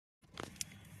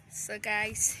So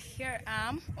guys, here I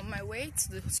am on my way to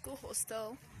the school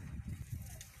hostel.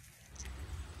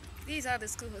 These are the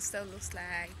school hostel looks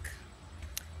like.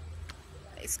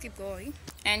 Let's keep going.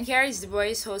 And here is the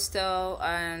boys hostel,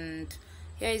 and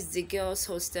here is the girls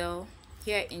hostel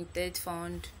here in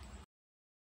TETFUND.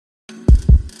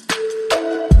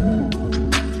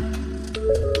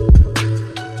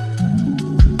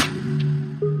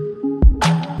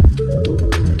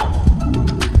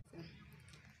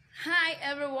 Hi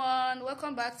everyone,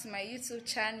 welcome back to my YouTube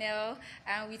channel,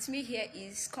 and with me here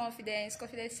is Confidence.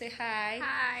 Confidence, say hi.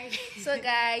 Hi. So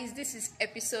guys, this is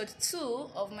episode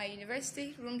 2 of my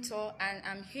university room tour, and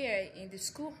I'm here in the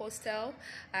school hostel,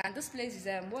 and this place is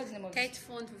what's the name of it?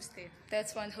 TETFUND Hostel.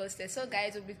 TETFUND Hostel. So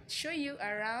guys, we'll be showing you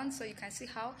around so you can see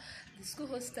how the school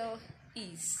hostel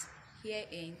is here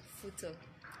in FUTO.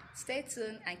 Stay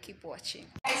tuned and keep watching.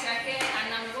 Guys, we're here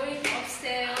and I'm going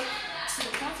upstairs to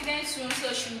Confidence room,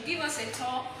 so she'll give us a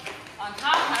tour on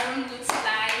how her room looks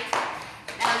like.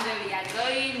 That's where we are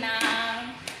going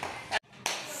now.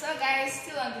 So guys,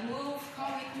 still on the move,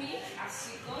 come with me as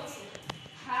we go to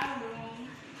her room.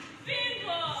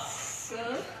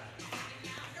 So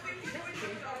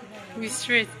We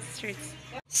straight.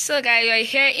 So guys, we're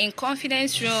here in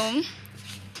Confidence room.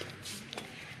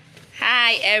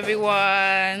 Hi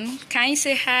everyone, can you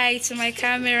say hi to my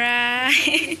camera?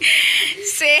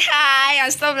 Say hi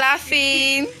and stop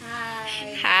laughing.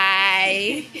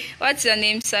 Hi. What's your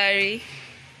name? Sorry.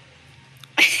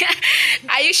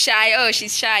 Are you shy? Oh,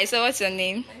 she's shy. So what's your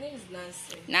name? My name is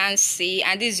Nancy. Nancy.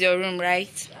 And this is your room,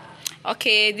 right?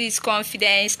 Okay, this is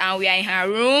Confidence and we are in her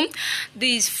room.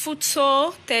 This is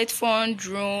FUTO TETFUND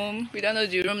room. We don't know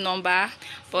the room number,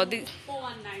 but this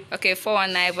 419. okay,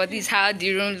 419, but this is how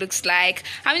the room looks like.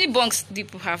 How many bunks do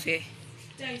people have here?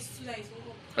 There is two lights.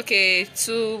 Okay,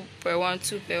 2 per 1,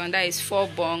 2 per 1. That is 4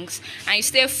 bunks. And you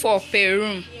stay 4 per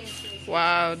room. Yes.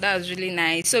 Wow, that's really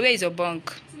nice. So where is your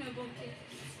bunk?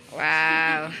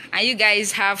 Wow. And you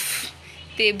guys have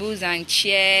tables and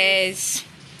chairs.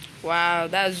 Wow,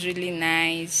 that's really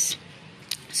nice.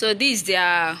 So this is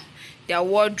their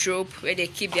wardrobe where they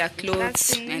keep their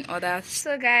clothes and others.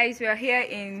 So guys, we are here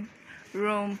in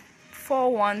room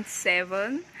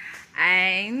 417,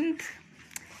 and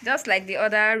just like the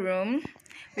other room,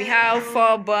 we have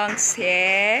 4 bunks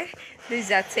here. This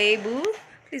is a table.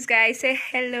 Please guys, say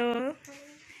hello.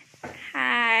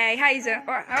 Hi. How is your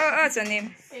what's your name?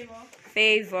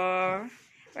 Favor.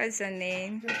 What's your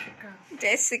name?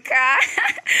 Jessica.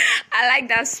 I like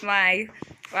that smile.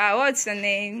 Wow, what's your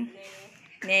name?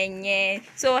 Nenye.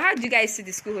 So how do you guys see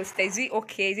the school hostel? Is it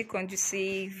okay? Is it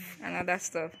conducive and other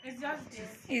stuff? It's just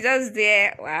this. It's just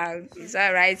there. Wow, it's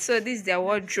alright. So this is their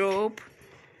wardrobe.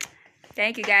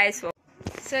 Thank you guys for.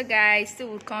 So guys,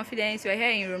 still with Confidence, we're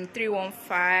here in room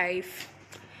 315.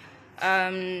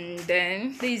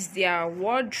 Then this is their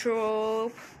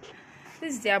wardrobe.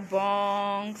 This is their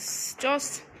bunks.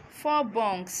 Just 4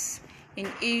 bunks in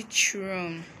each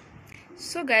room.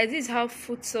 So guys, this is how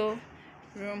FUTO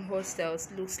room hostels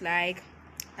looks like,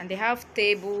 and they have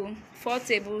 4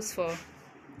 tables for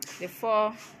the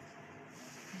 4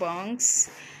 bunks.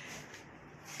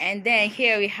 And then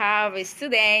here we have a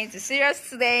student, a serious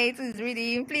student who is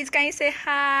reading. Please, can you say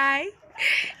hi?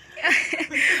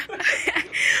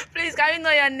 Please, can we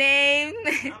know your name?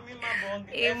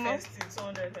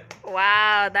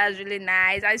 Wow, that's really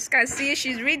nice. As you can see,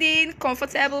 she's reading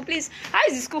comfortable. Please, how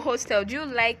is the school hostel? Do you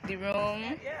like the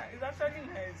room? Yeah, it's actually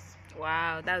nice.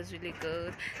 Wow, that's really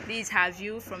good. This is her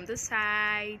view from the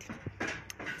side.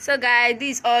 So guys,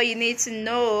 this is all you need to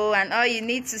know and all you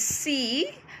need to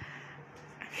see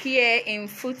here in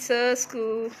FUTO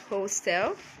school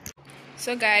hostel.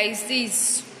 So guys,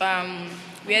 this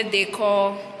where they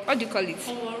call, what do you call it?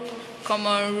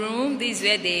 Common room. This is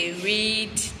where they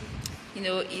read. You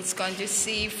know, it's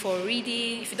conducive for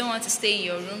reading. If you don't want to stay in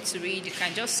your room to read, you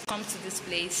can just come to this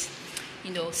place,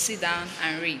 you know, sit down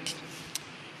and read.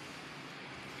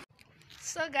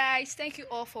 So guys, thank you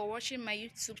all for watching my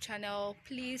YouTube channel.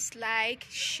 Please like,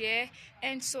 share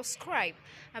and subscribe.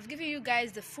 I've given you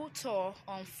guys the full tour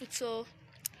on FUTO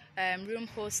room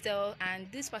hostel,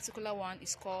 and this particular one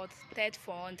is called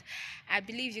TETFUND. I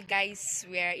believe you guys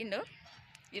were,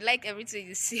 you like everything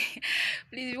you see.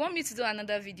 Please, if you want me to do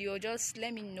another video, just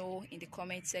let me know in the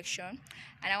comment section.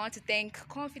 And I want to thank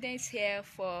Confidence here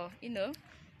for, I'm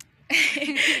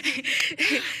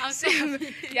so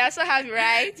happy. You're so happy,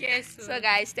 right? Yes. So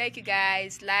guys, thank you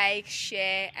guys. Like,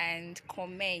 share and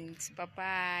comment. Bye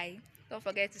bye. Don't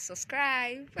forget to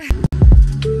subscribe.